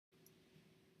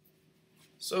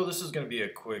So this is going to be a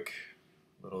quick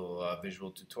little visual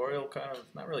tutorial, kind of,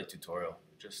 not really tutorial,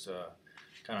 just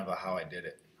kind of a how I did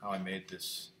it, how I made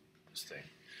this thing.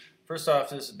 First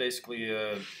off, this is basically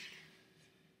this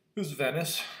is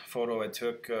Venice photo I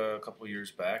took a couple years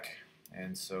back,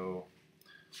 and so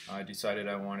I decided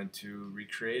I wanted to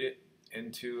recreate it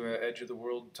into an edge of the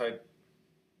world type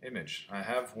image. I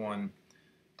have one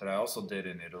that I also did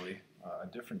in Italy, a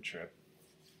different trip.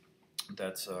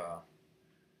 That's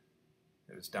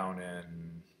It was down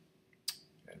in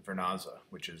Vernazza,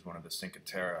 which is one of the Cinque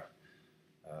Terre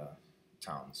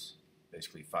towns,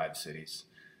 basically 5 cities.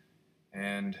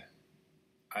 And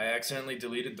I accidentally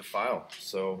deleted the file,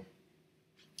 so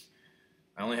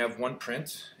I only have one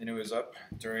print, and it was up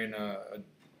during a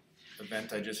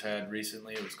event I just had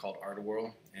recently. It was called Art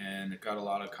World, and it got a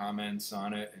lot of comments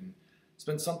on it, and it's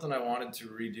been something I wanted to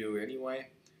redo anyway,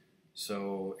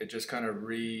 so it just kind of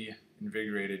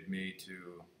reinvigorated me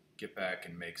to get back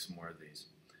and make some more of these.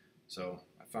 So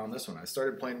I found this one. I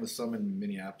started playing with some in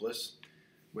Minneapolis,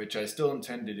 which I still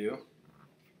intend to do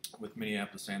with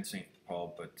Minneapolis and St.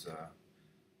 Paul, but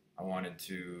I wanted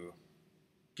to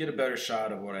get a better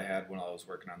shot of what I had when I was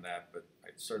working on that, but I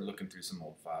started looking through some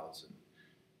old files and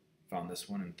found this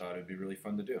one and thought it'd be really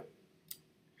fun to do.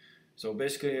 So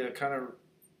basically I kind of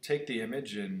take the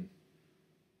image and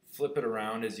flip it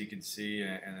around, as you can see,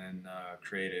 and then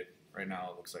create it. Right now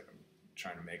it looks like I'm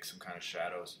trying to make some kind of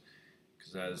shadows,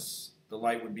 because as the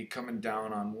light would be coming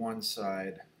down on one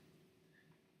side,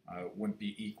 it wouldn't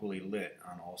be equally lit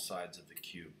on all sides of the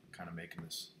cube, kind of making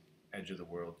this edge of the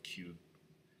world cube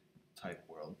type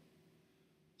world.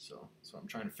 So I'm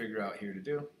trying to figure out here to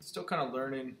do. Still kind of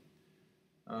learning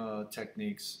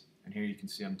techniques, and here you can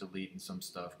see I'm deleting some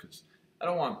stuff because I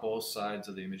don't want both sides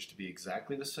of the image to be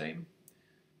exactly the same.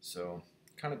 So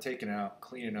kind of taking out,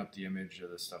 cleaning up the image of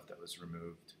the stuff that was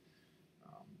removed.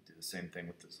 Do the same thing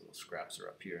with these little scraps are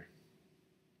up here.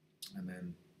 And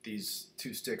then these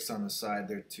 2 sticks on the side,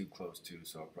 they're too close too,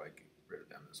 so I'll probably get rid of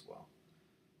them as well.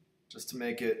 Just to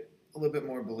make it a little bit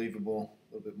more believable,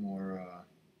 a little bit more,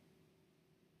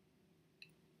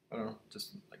 I don't know,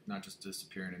 just like not just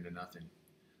disappearing into nothing.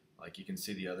 Like you can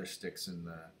see the other sticks in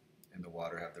the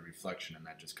water have the reflection, and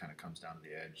that just kind of comes down to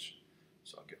the edge.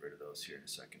 So I'll get rid of those here in a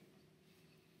second.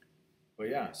 But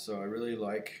yeah, so I really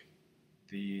like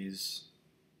these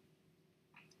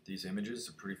images.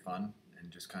 Are pretty fun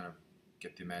and just kind of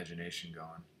get the imagination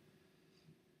going.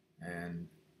 And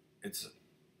it's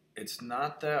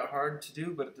not that hard to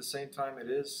do, but at the same time it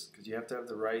is, because you have to have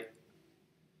the right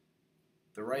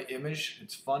image.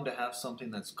 It's fun to have something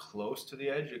that's close to the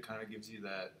edge. It kind of gives you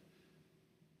that,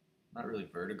 not really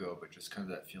vertigo, but just kind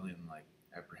of that feeling like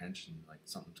apprehension, like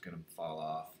something's going to fall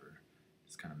off, or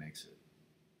just kind of makes it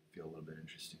feel a little bit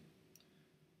interesting.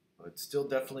 But still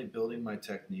definitely building my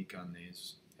technique on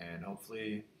these, and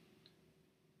hopefully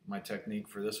my technique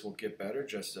for this will get better,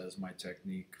 just as my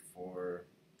technique for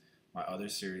my other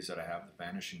series that I have, the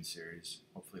Vanishing series.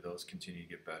 Hopefully those continue to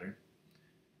get better.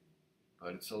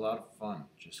 But it's a lot of fun,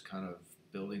 just kind of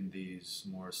building these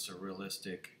more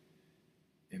surrealistic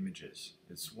images.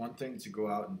 It's one thing to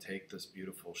go out and take this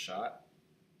beautiful shot,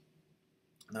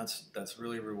 and that's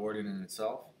really rewarding in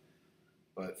itself.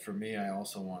 But for me, I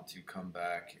also want to come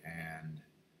back and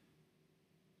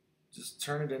just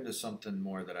turn it into something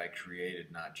more that I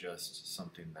created, not just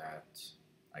something that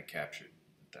I captured,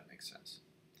 if that makes sense.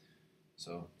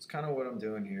 So it's kind of what I'm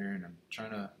doing here, and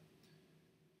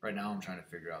right now I'm trying to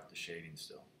figure out the shading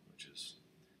still, which is,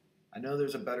 I know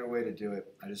there's a better way to do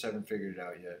it, I just haven't figured it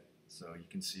out yet. So you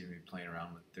can see me playing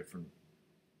around with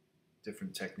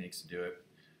different techniques to do it.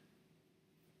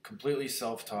 Completely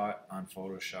self-taught on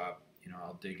Photoshop. You know,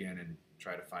 I'll dig in and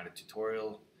try to find a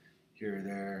tutorial here or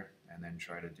there, and then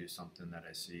try to do something that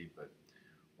I see,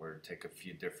 or take a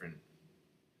few different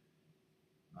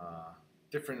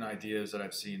ideas that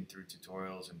I've seen through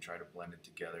tutorials and try to blend it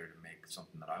together to make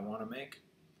something that I want to make.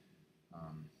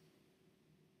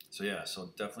 So yeah,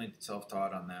 so definitely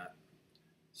self-taught on that.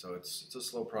 So it's a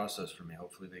slow process for me.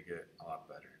 Hopefully they get a lot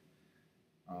better.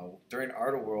 During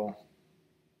Art World,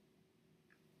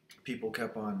 people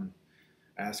kept on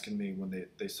asking me when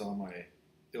they saw my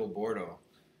Il Bordo.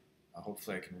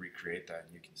 Hopefully I can recreate that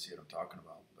and you can see what I'm talking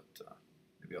about. But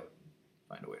maybe I'll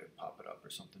find a way to pop it up or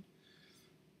something.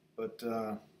 But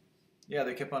yeah,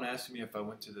 they kept on asking me if I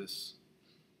went to this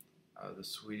the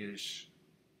Swedish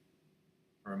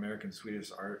or American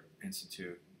Swedish Art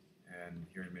Institute and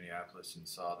here in Minneapolis, and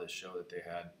saw this show that they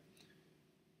had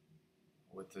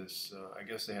with this, I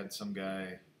guess they had some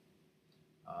guy,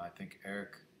 I think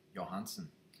Eric Johansson,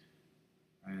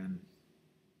 and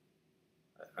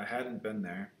I hadn't been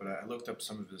there, but I looked up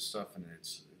some of his stuff, and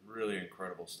it's really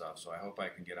incredible stuff. So I hope I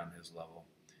can get on his level.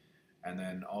 And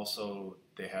then also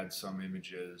they had some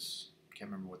images, can't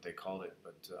remember what they called it,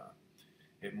 but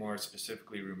it more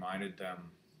specifically reminded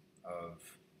them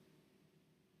of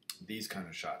these kind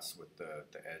of shots with the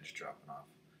edge dropping off.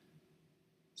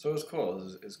 So it was cool.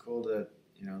 It was cool that,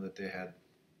 you know, that they had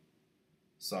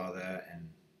saw that and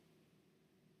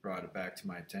brought it back to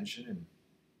my attention, and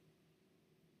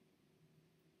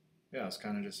yeah, it's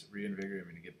kind of just reinvigorated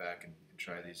me to get back and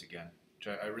try these again.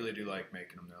 I really do like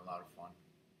making them. They're a lot of fun,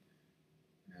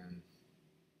 and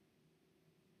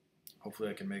hopefully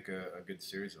I can make a good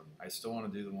series of them. I still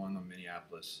want to do the one on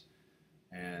Minneapolis,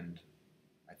 and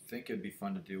I think it'd be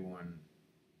fun to do one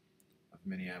of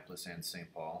Minneapolis and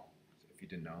St. Paul. If you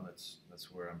didn't know,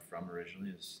 that's where I'm from originally,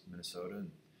 is Minnesota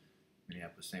and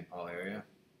Minneapolis, St. Paul area,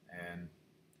 and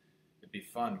it'd be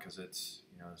fun because it's,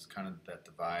 you know, it's kind of that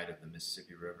divide of the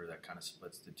Mississippi River that kind of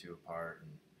splits the two apart,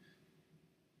 and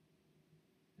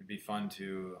it'd be fun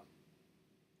to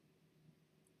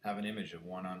have an image of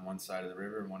one on one side of the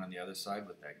river and one on the other side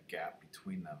with that gap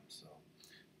between them. So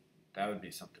that would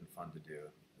be something fun to do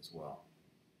as well.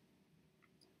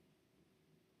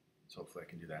 So hopefully I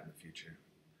can do that in the future.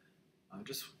 I'm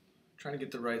just trying to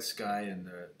get the right sky and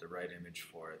the right image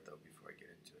for it though before I get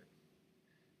into it.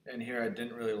 And here I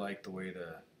didn't really like the way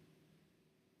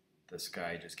the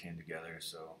sky just came together,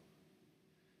 so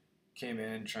came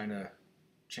in trying to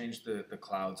change the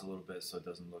clouds a little bit so it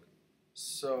doesn't look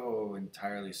so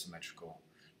entirely symmetrical.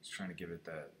 Just trying to give it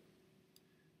that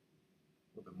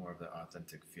little bit more of the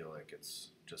authentic feel, like it's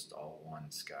just all one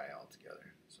sky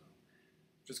altogether. So,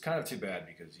 which is kind of too bad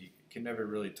because you can never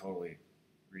really totally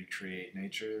recreate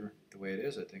nature the way it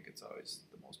is. I think it's always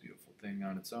the most beautiful thing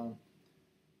on its own.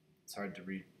 It's hard to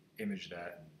re-image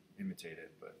that and imitate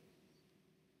it, but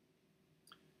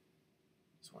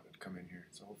just wanted to come in here.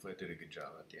 So hopefully I did a good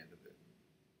job at the end of it.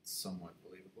 It's somewhat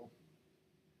believable.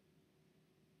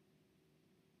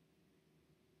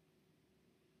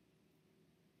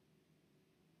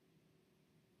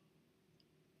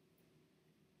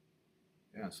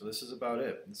 Yeah, so this is about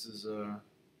it. This is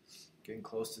getting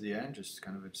close to the end, just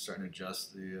kind of starting to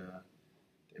adjust the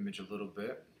image a little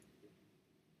bit.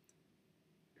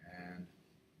 And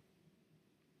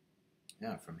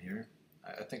yeah, from here,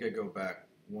 I think I go back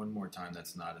one more time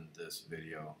that's not in this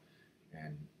video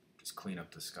and just clean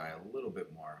up the sky a little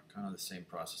bit more. Kind of the same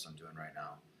process I'm doing right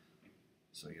now.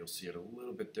 So you'll see it a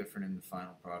little bit different in the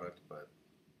final product, but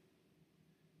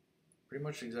pretty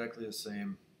much exactly the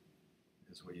same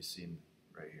as what you've seen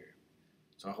right here.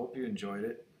 So I hope you enjoyed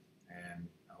it, and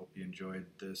I hope you enjoyed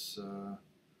this,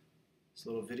 this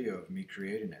little video of me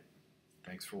creating it.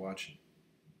 Thanks for watching.